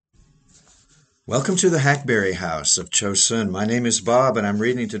Welcome to the Hackberry House of Chosun. My name is Bob, and I'm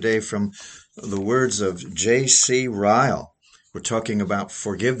reading today from the words of J.C. Ryle. We're talking about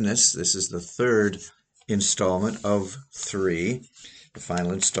forgiveness. This is the third installment of three, the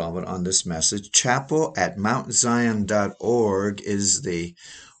final installment on this message. Chapel@mountzion.org is the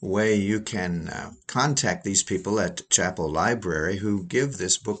way you can contact these people at Chapel Library who give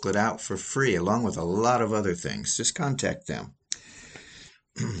this booklet out for free, along with a lot of other things. Just contact them.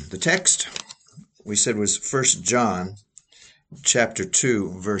 The text we said was 1 John chapter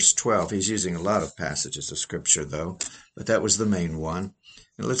 2, verse 12. He's using a lot of passages of Scripture, though, but that was the main one.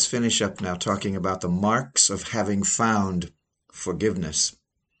 And let's finish up now talking about the marks of having found forgiveness.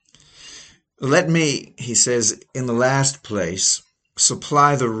 Let me, he says, in the last place,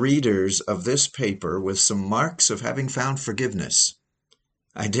 supply the readers of this paper with some marks of having found forgiveness.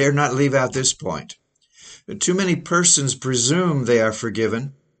 I dare not leave out this point. Too many persons presume they are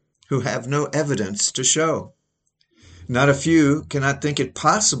forgiven who have no evidence to show. Not a few cannot think it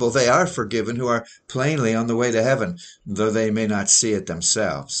possible they are forgiven who are plainly on the way to heaven, though they may not see it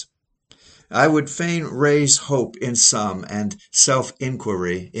themselves. I would fain raise hope in some and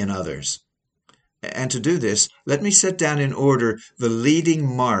self-inquiry in others. And to do this, let me set down in order the leading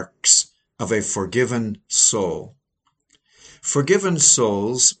marks of a forgiven soul. Forgiven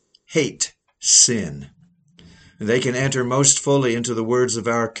souls hate sin. They can enter most fully into the words of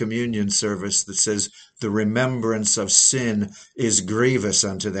our communion service that says, "The remembrance of sin is grievous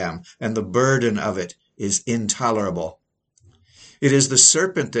unto them, and the burden of it is intolerable." It is the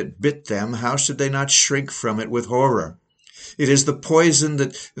serpent that bit them. How should they not shrink from it with horror? It is the poison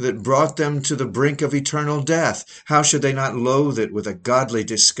that brought them to the brink of eternal death. How should they not loathe it with a godly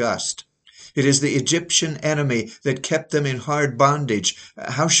disgust? It is the Egyptian enemy that kept them in hard bondage.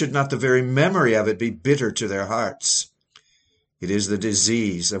 How should not the very memory of it be bitter to their hearts? It is the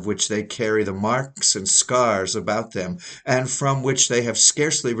disease of which they carry the marks and scars about them, and from which they have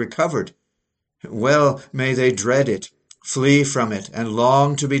scarcely recovered. Well may they dread it, flee from it, and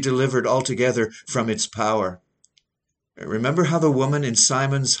long to be delivered altogether from its power. Remember how the woman in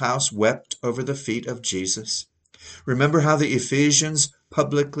Simon's house wept over the feet of Jesus. Remember how the Ephesians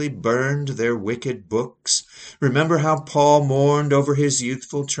publicly burned their wicked books. Remember how Paul mourned over his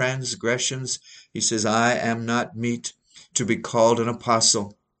youthful transgressions. He says, "I am not meet to be called an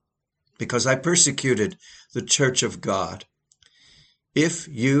apostle, because I persecuted the church of God." If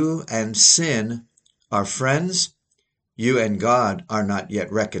you and sin are friends, you and God are not yet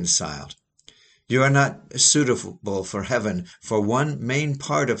reconciled. You are not suitable for heaven, for one main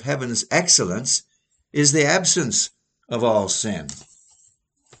part of heaven's excellence is the absence of all sin.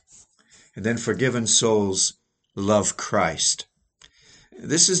 And then forgiven souls love Christ.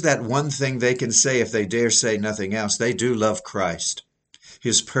 This is that one thing they can say if they dare say nothing else. They do love Christ.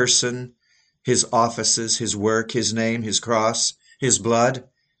 His person, his offices, his work, his name, his cross, his blood,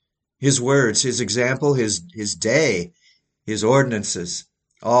 his words, his example, his day, his ordinances,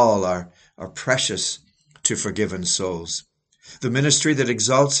 all are precious to forgiven souls. The ministry that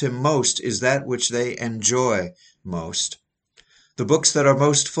exalts him most is that which they enjoy most. The books that are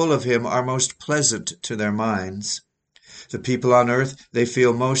most full of him are most pleasant to their minds. The people on earth they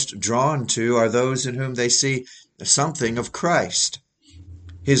feel most drawn to are those in whom they see something of Christ.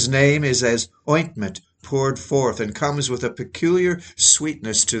 His name is as ointment poured forth and comes with a peculiar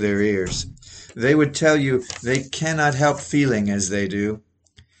sweetness to their ears. They would tell you they cannot help feeling as they do.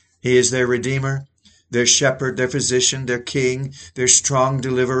 He is their Redeemer, their shepherd, their physician, their king, their strong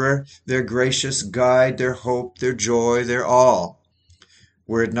deliverer, their gracious guide, their hope, their joy, their all.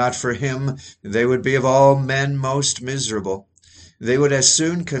 Were it not for him, they would be of all men most miserable. They would as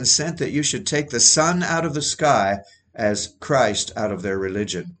soon consent that you should take the sun out of the sky as Christ out of their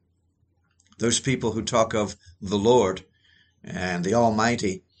religion. Those people who talk of the Lord and the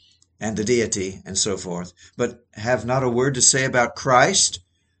Almighty and the deity and so forth, but have not a word to say about Christ,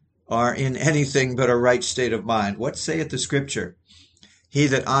 are in anything but a right state of mind. What saith the Scripture? He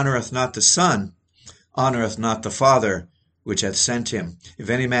that honoreth not the Son honoreth not the Father which hath sent him. If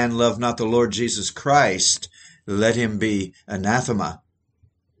any man love not the Lord Jesus Christ, let him be anathema.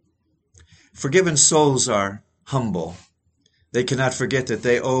 Forgiven souls are humble. They cannot forget that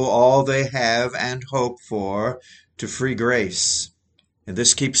they owe all they have and hope for to free grace, and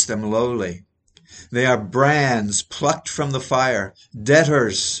this keeps them lowly. They are brands plucked from the fire,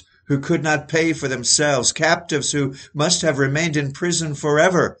 debtors who could not pay for themselves, captives who must have remained in prison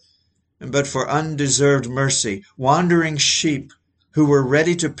forever, but for undeserved mercy, wandering sheep who were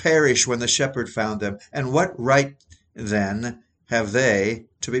ready to perish when the shepherd found them. And what right, then, have they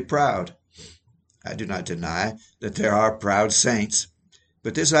to be proud? I do not deny that there are proud saints,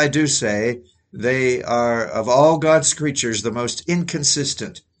 but this I do say, They are of all God's creatures the most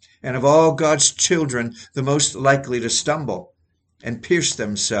inconsistent, and of all God's children the most likely to stumble and pierce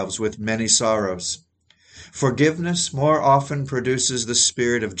themselves with many sorrows. Forgiveness more often produces the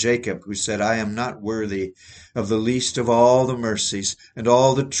spirit of Jacob, who said, I am not worthy of the least of all the mercies and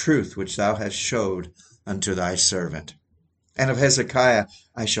all the truth which thou hast showed unto thy servant. And of Hezekiah,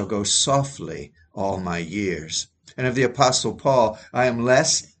 I shall go softly all my years. And of the Apostle Paul, I am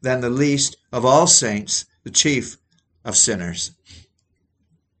less than the least of all saints, the chief of sinners.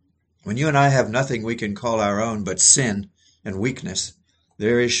 When you and I have nothing we can call our own but sin and weakness,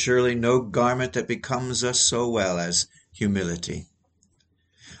 there is surely no garment that becomes us so well as humility.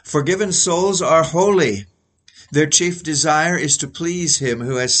 Forgiven souls are holy. Their chief desire is to please him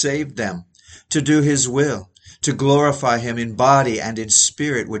who has saved them, to do his will, to glorify him in body and in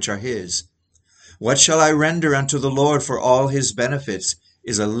spirit which are his. What shall I render unto the Lord for all his benefits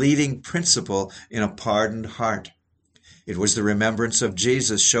is a leading principle in a pardoned heart. It was the remembrance of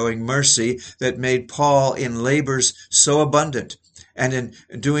Jesus showing mercy that made Paul in labors so abundant and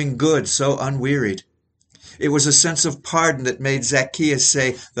in doing good so unwearied. It was a sense of pardon that made Zacchaeus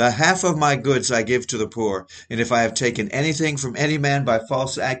say, the half of my goods I give to the poor, and if I have taken anything from any man by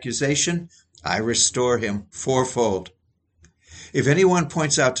false accusation, I restore him fourfold. If anyone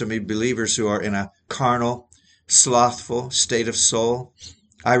points out to me believers who are in a carnal, slothful state of soul,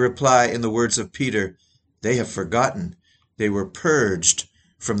 I reply in the words of Peter, they have forgotten they were purged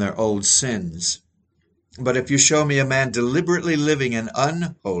from their old sins. But if you show me a man deliberately living an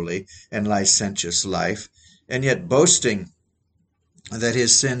unholy and licentious life, and yet boasting that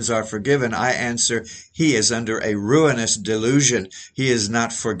his sins are forgiven, I answer, he is under a ruinous delusion. He is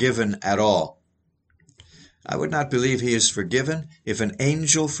not forgiven at all. I would not believe he is forgiven if an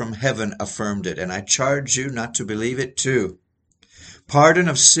angel from heaven affirmed it, and I charge you not to believe it too. Pardon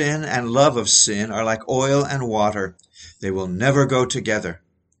of sin and love of sin are like oil and water. They will never go together.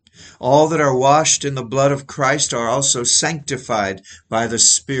 All that are washed in the blood of Christ are also sanctified by the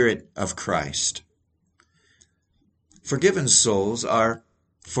Spirit of Christ. Forgiven souls are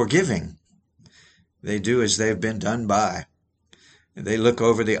forgiving. They do as they have been done by. They look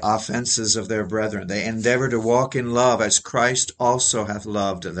over the offenses of their brethren. They endeavor to walk in love as Christ also hath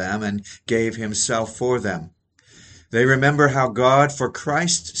loved them and gave himself for them. They remember how God, for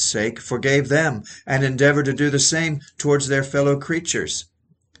Christ's sake, forgave them and endeavor to do the same towards their fellow creatures.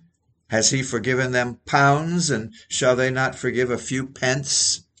 Has he forgiven them pounds, and shall they not forgive a few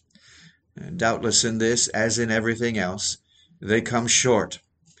pence? Doubtless in this, as in everything else, they come short.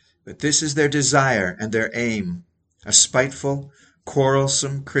 But this is their desire and their aim. A spiteful,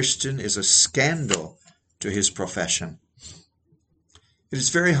 quarrelsome Christian is a scandal to his profession. It is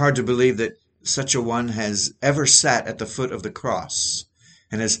very hard to believe that such a one has ever sat at the foot of the cross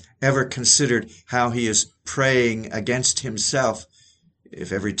and has ever considered how he is praying against himself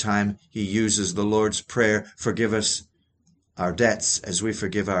if every time he uses the Lord's Prayer, forgive us our debts as we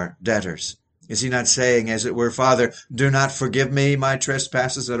forgive our debtors. Is he not saying, as it were, Father, do not forgive me my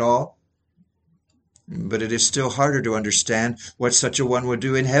trespasses at all? But it is still harder to understand what such a one would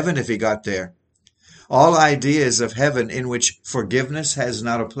do in heaven if he got there. All ideas of heaven in which forgiveness has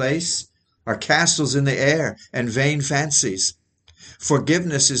not a place are castles in the air and vain fancies.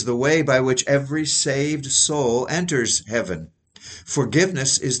 Forgiveness is the way by which every saved soul enters heaven.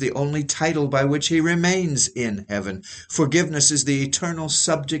 Forgiveness is the only title by which he remains in heaven. Forgiveness is the eternal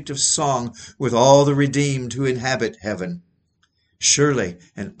subject of song with all the redeemed who inhabit heaven. Surely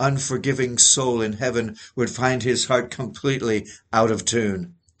an unforgiving soul in heaven would find his heart completely out of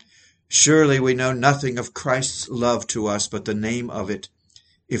tune. Surely we know nothing of Christ's love to us but the name of it,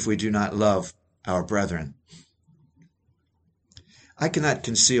 if we do not love our brethren. I cannot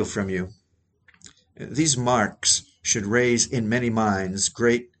conceal from you, these marks should raise in many minds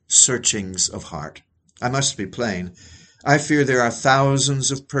great searchings of heart. I must be plain. I fear there are thousands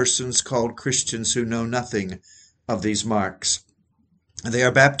of persons called Christians who know nothing of these marks. They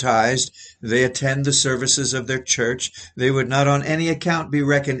are baptized, they attend the services of their church, they would not on any account be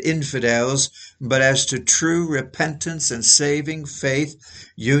reckoned infidels, but as to true repentance and saving faith,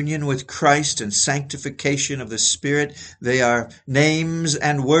 union with Christ and sanctification of the Spirit, they are names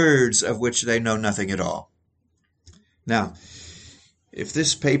and words of which they know nothing at all. Now, if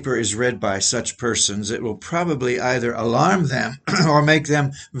this paper is read by such persons, it will probably either alarm them or make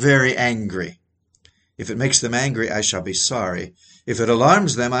them very angry. If it makes them angry, I shall be sorry. If it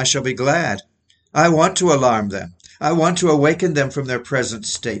alarms them, I shall be glad. I want to alarm them. I want to awaken them from their present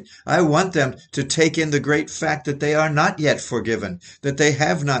state. I want them to take in the great fact that they are not yet forgiven, that they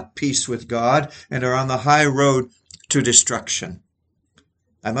have not peace with God and are on the high road to destruction.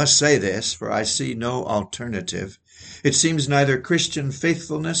 I must say this, for I see no alternative. It seems neither Christian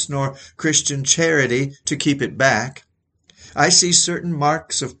faithfulness nor Christian charity to keep it back. I see certain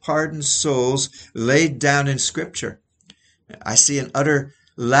marks of pardoned souls laid down in Scripture. I see an utter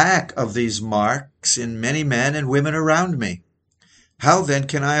lack of these marks in many men and women around me. How then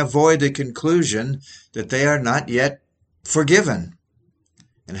can I avoid the conclusion that they are not yet forgiven?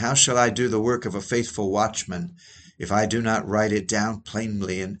 And how shall I do the work of a faithful watchman if I do not write it down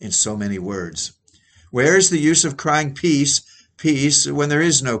plainly in so many words? Where is the use of crying peace, peace, when there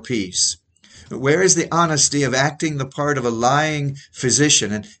is no peace? Where is the honesty of acting the part of a lying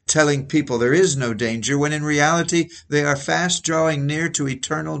physician and telling people there is no danger when in reality they are fast drawing near to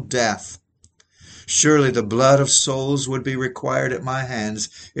eternal death? Surely the blood of souls would be required at my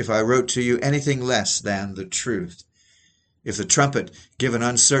hands if I wrote to you anything less than the truth. If the trumpet give an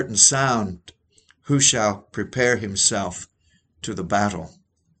uncertain sound, who shall prepare himself to the battle?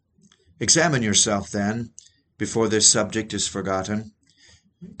 Examine yourself, then, before this subject is forgotten.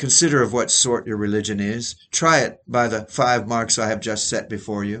 Consider of what sort your religion is. Try it by the 5 marks I have just set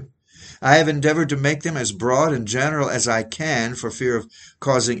before you. I have endeavored to make them as broad and general as I can, for fear of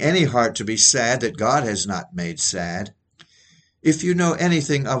causing any heart to be sad that God has not made sad. If you know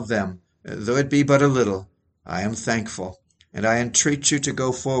anything of them, though it be but a little, I am thankful, and I entreat you to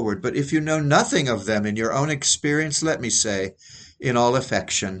go forward. But if you know nothing of them in your own experience, let me say, in all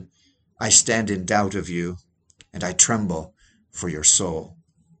affection, I stand in doubt of you, and I tremble for your soul.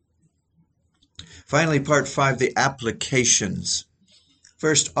 Finally, part 5, the applications.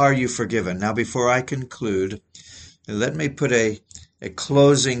 First, are you forgiven? Now, before I conclude, let me put a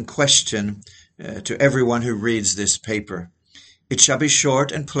closing question to everyone who reads this paper. It shall be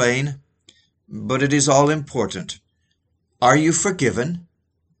short and plain, but it is all important. Are you forgiven?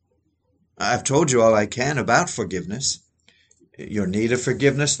 I've told you all I can about forgiveness. Your need of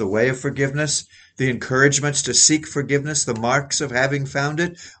forgiveness, the way of forgiveness, the encouragements to seek forgiveness, the marks of having found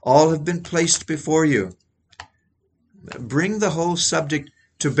it, all have been placed before you. Bring the whole subject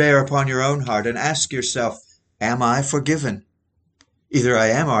to bear upon your own heart and ask yourself, am I forgiven? Either I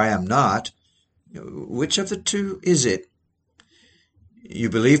am or I am not. Which of the two is it? You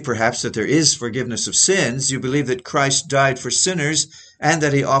believe perhaps that there is forgiveness of sins. You believe that Christ died for sinners and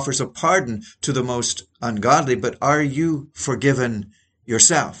that he offers a pardon to the most ungodly. But are you forgiven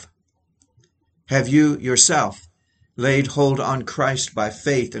yourself? Have you yourself laid hold on Christ by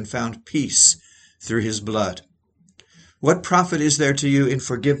faith and found peace through his blood? What profit is there to you in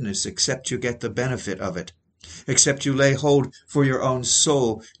forgiveness except you get the benefit of it? Except you lay hold for your own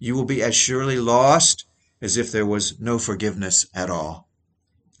soul, you will be as surely lost as if there was no forgiveness at all.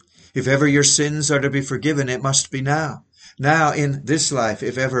 If ever your sins are to be forgiven, it must be now. Now in this life,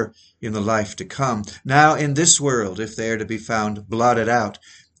 if ever in the life to come. Now in this world, if they are to be found blotted out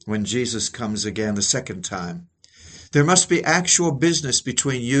when Jesus comes again the second time. There must be actual business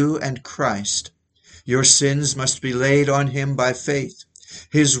between you and Christ. Your sins must be laid on him by faith.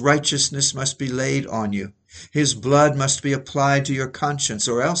 His righteousness must be laid on you. His blood must be applied to your conscience,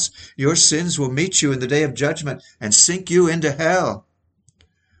 or else your sins will meet you in the day of judgment and sink you into hell.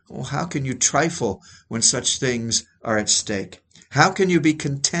 Oh, how can you trifle when such things are at stake? How can you be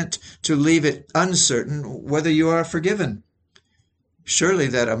content to leave it uncertain whether you are forgiven? Surely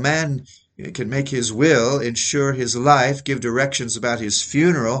that a man can make his will, ensure his life, give directions about his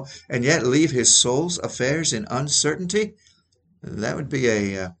funeral, and yet leave his soul's affairs in uncertainty? That would be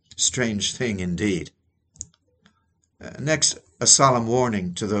a strange thing indeed. Next, a solemn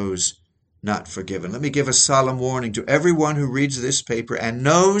warning to those not forgiven. Let me give a solemn warning to everyone who reads this paper and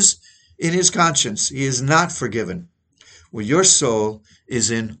knows in his conscience he is not forgiven. Well, your soul is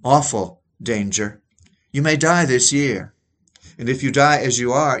in awful danger. You may die this year. And if you die as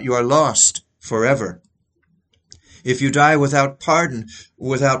you are lost forever. If you die without pardon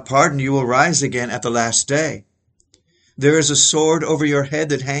you will rise again at the last day. There is a sword over your head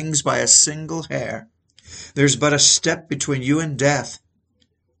that hangs by a single hair. There's but a step between you and death.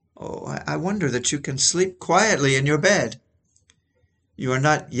 Oh, I wonder that you can sleep quietly in your bed. You are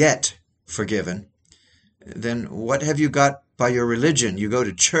not yet forgiven. Then what have you got by your religion? You go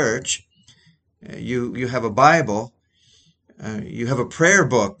to church. You have a Bible. You have a prayer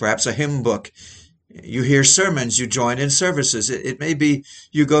book, perhaps a hymn book. You hear sermons. You join in services. It may be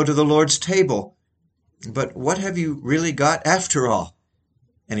you go to the Lord's table. But what have you really got after all?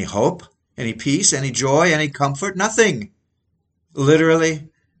 Any hope? Any peace? Any joy? Any comfort? Nothing. Literally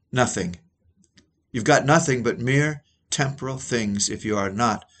nothing. You've got nothing but mere temporal things if you are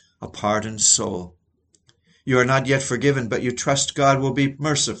not a pardoned soul. You are not yet forgiven, but you trust God will be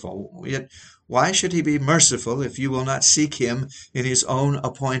merciful. Yet Why should he be merciful if you will not seek him in his own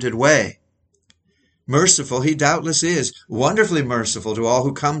appointed way? Merciful he doubtless is, wonderfully merciful to all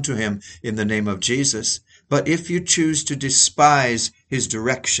who come to him in the name of Jesus. But if you choose to despise his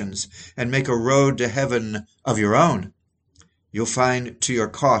directions and make a road to heaven of your own, you'll find to your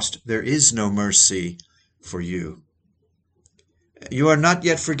cost there is no mercy for you. You are not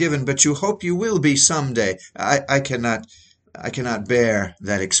yet forgiven, but you hope you will be someday. I cannot bear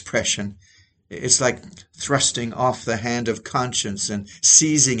that expression. It's like thrusting off the hand of conscience and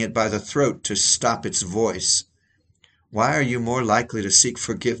seizing it by the throat to stop its voice. Why are you more likely to seek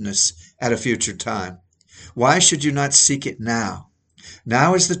forgiveness at a future time? Why should you not seek it now?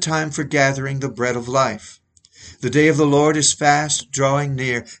 Now is the time for gathering the bread of life. The day of the Lord is fast drawing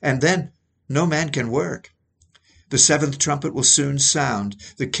near, and then no man can work. The seventh trumpet will soon sound.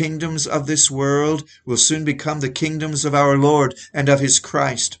 The kingdoms of this world will soon become the kingdoms of our Lord and of his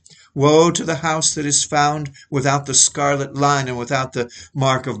Christ. Woe to the house that is found without the scarlet line and without the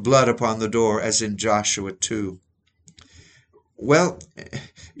mark of blood upon the door, as in Joshua 2. Well,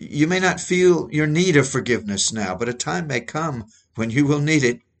 you may not feel your need of forgiveness now, but a time may come when you will need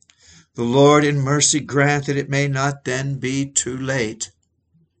it. The Lord in mercy grant that it may not then be too late.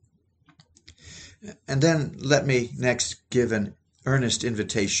 And then let me next give an earnest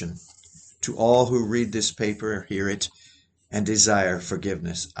invitation to all who read this paper, hear it, and desire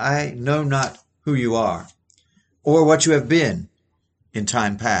forgiveness. I know not who you are or what you have been in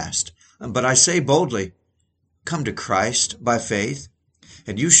time past, but I say boldly, come to Christ by faith,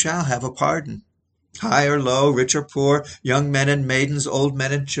 and you shall have a pardon. High or low, rich or poor, young men and maidens, old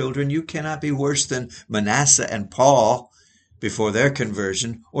men and children, you cannot be worse than Manasseh and Paul before their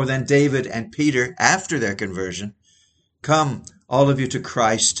conversion, or than David and Peter after their conversion. Come, all of you, to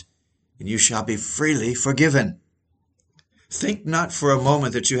Christ, and you shall be freely forgiven. Think not for a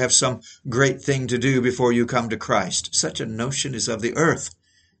moment that you have some great thing to do before you come to Christ. Such a notion is of the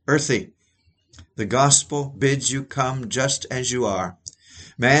earthy. The gospel bids you come just as you are.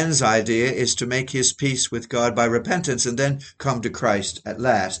 Man's idea is to make his peace with God by repentance and then come to Christ at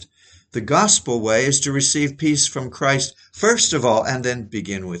last. The gospel way is to receive peace from Christ first of all and then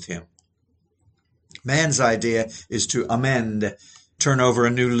begin with him. Man's idea is to amend, turn over a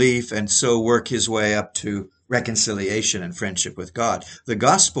new leaf, and so work his way up to reconciliation and friendship with God. The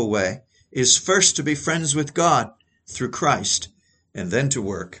gospel way is first to be friends with God through Christ and then to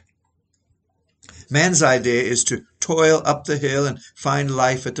work. Man's idea is to toil up the hill and find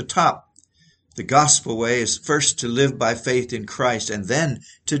life at the top. The gospel way is first to live by faith in Christ and then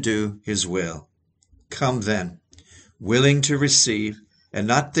to do his will. Come then, willing to receive and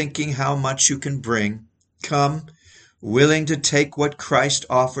not thinking how much you can bring. Come, willing to take what Christ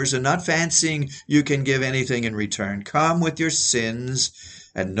offers and not fancying you can give anything in return. Come with your sins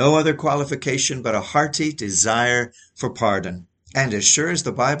and no other qualification but a hearty desire for pardon. And as sure as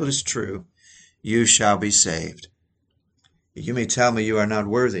the Bible is true, you shall be saved. You may tell me you are not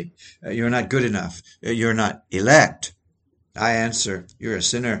worthy, you're not good enough, you're not elect. I answer, you're a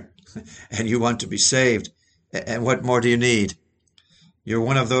sinner, and you want to be saved. And what more do you need? You're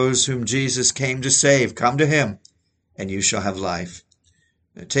one of those whom Jesus came to save. Come to him, and you shall have life.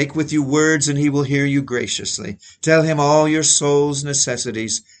 Take with you words, and he will hear you graciously. Tell him all your soul's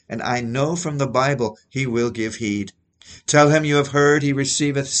necessities, and I know from the Bible he will give heed. Tell him you have heard he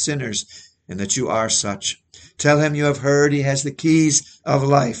receiveth sinners, and that you are such. Tell him you have heard he has the keys of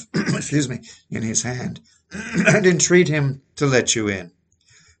life in his hand, and entreat him to let you in.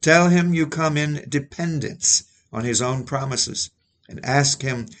 Tell him you come in dependence on his own promises, and ask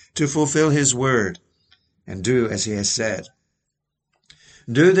him to fulfill his word, and do as he has said.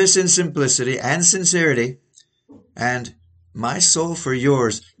 Do this in simplicity and sincerity, and my soul for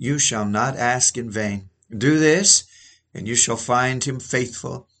yours, you shall not ask in vain. Do this, and you shall find him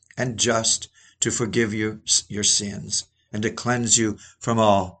faithful and just to forgive you your sins and to cleanse you from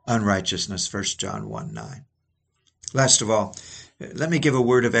all unrighteousness. 1 John 1:9. Last of all, let me give a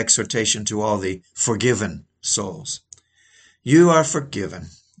word of exhortation to all the forgiven souls. You are forgiven.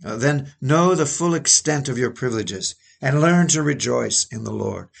 Then know the full extent of your privileges and learn to rejoice in the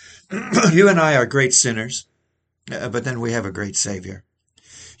Lord. You and I are great sinners, but then we have a great Savior.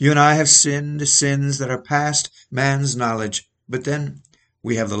 You and I have sinned sins that are past man's knowledge, but then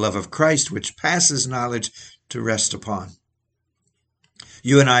we have the love of Christ, which passes knowledge, to rest upon.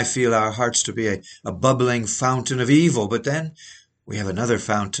 You and I feel our hearts to be a bubbling fountain of evil, but then we have another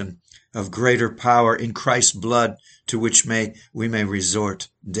fountain of greater power in Christ's blood, to which we may resort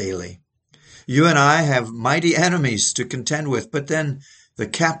daily. You and I have mighty enemies to contend with, but then the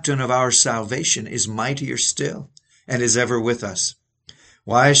captain of our salvation is mightier still and is ever with us.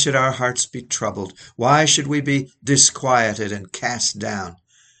 Why should our hearts be troubled? Why should we be disquieted and cast down?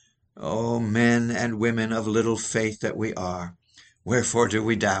 O men and women of little faith that we are, wherefore do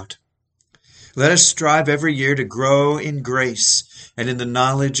we doubt? Let us strive every year to grow in grace and in the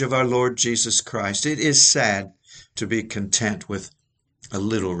knowledge of our Lord Jesus Christ. It is sad to be content with a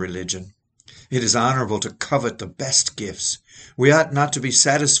little religion. It is honorable to covet the best gifts. We ought not to be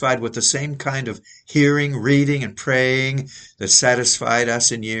satisfied with the same kind of hearing, reading, and praying that satisfied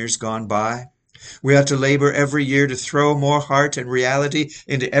us in years gone by. We ought to labor every year to throw more heart and reality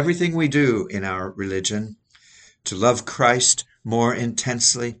into everything we do in our religion, to love Christ more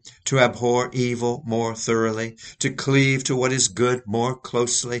intensely, to abhor evil more thoroughly, to cleave to what is good more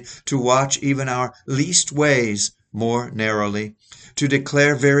closely, to watch even our least ways more narrowly, to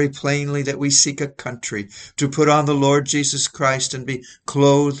declare very plainly that we seek a country, to put on the Lord Jesus Christ and be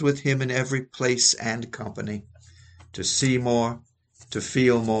clothed with him in every place and company, to see more, to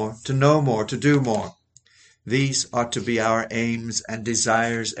feel more, to know more, to do more. These ought to be our aims and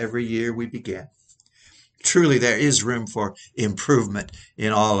desires every year we begin. Truly, there is room for improvement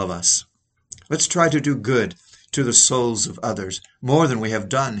in all of us. Let's try to do good to the souls of others more than we have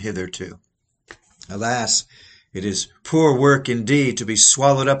done hitherto. Alas, it is poor work indeed to be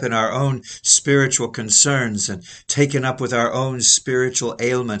swallowed up in our own spiritual concerns and taken up with our own spiritual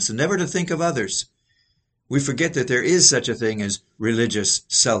ailments and never to think of others. We forget that there is such a thing as religious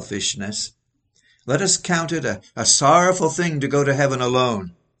selfishness. Let us count it a sorrowful thing to go to heaven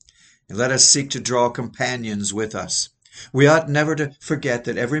alone, and let us seek to draw companions with us. We ought never to forget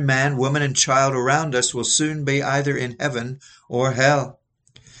that every man, woman, and child around us will soon be either in heaven or hell.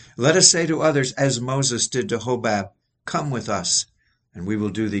 Let us say to others, as Moses did to Hobab, "Come with us, and we will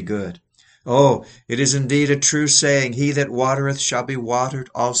do thee good." Oh, it is indeed a true saying, "He that watereth shall be watered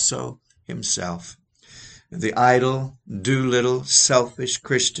also himself." The idle, do-little, selfish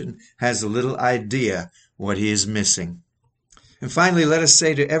Christian has little idea what he is missing. And finally, let us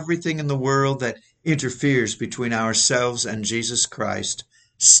say to everything in the world that interferes between ourselves and Jesus Christ,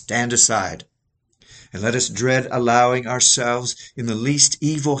 stand aside. And let us dread allowing ourselves in the least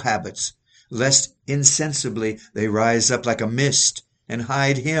evil habits, lest insensibly they rise up like a mist and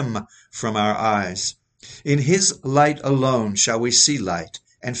hide him from our eyes. In his light alone shall we see light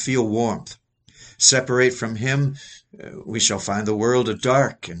and feel warmth. Separate from him, we shall find the world a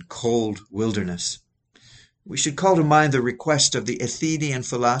dark and cold wilderness. We should call to mind the request of the Athenian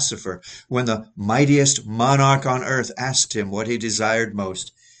philosopher when the mightiest monarch on earth asked him what he desired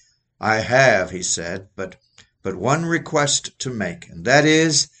most. "I have," he said, but one request to make, and that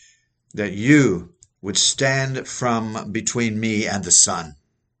is that you would stand from between me and the sun.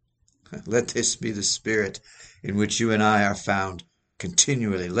 Let this be the spirit in which you and I are found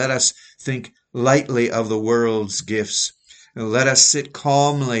continually. Let us think lightly of the world's gifts. Let us sit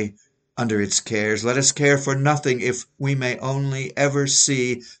calmly under its cares. Let us care for nothing if we may only ever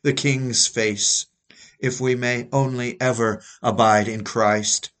see the King's face, if we may only ever abide in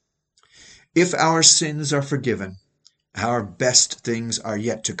Christ. If our sins are forgiven, our best things are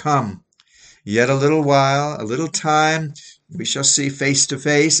yet to come. Yet a little while, a little time, we shall see face to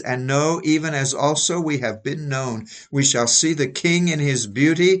face, and know even as also we have been known. We shall see the King in his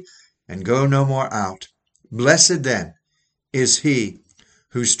beauty, and go no more out. Blessed then is he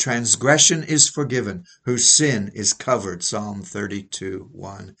whose transgression is forgiven, whose sin is covered. Psalm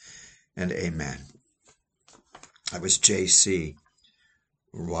 32:1 and amen. That was J.C.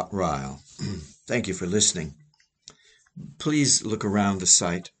 Ryle. Thank you for listening. Please look around the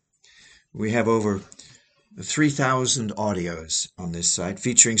site. We have over 3,000 audios on this site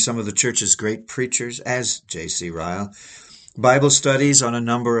featuring some of the church's great preachers as J.C. Ryle, Bible studies on a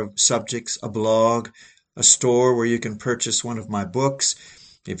number of subjects, a blog, a store where you can purchase one of my books.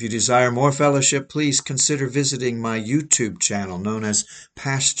 If you desire more fellowship, please consider visiting my YouTube channel known as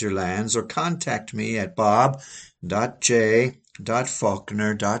Pasturelands, or contact me at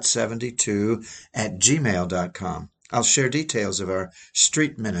bob.j.faulkner.72@gmail.com. I'll share details of our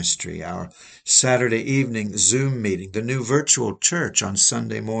street ministry, our Saturday evening Zoom meeting, the new virtual church on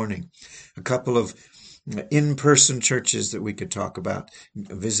Sunday morning, a couple of in-person churches that we could talk about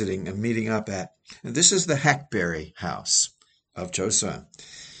visiting and meeting up at. And this is the Hackberry House of Chosun.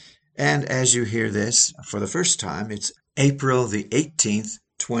 And as you hear this for the first time, it's April the 18th,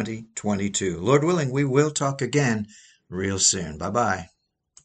 2022. Lord willing, we will talk again real soon. Bye-bye.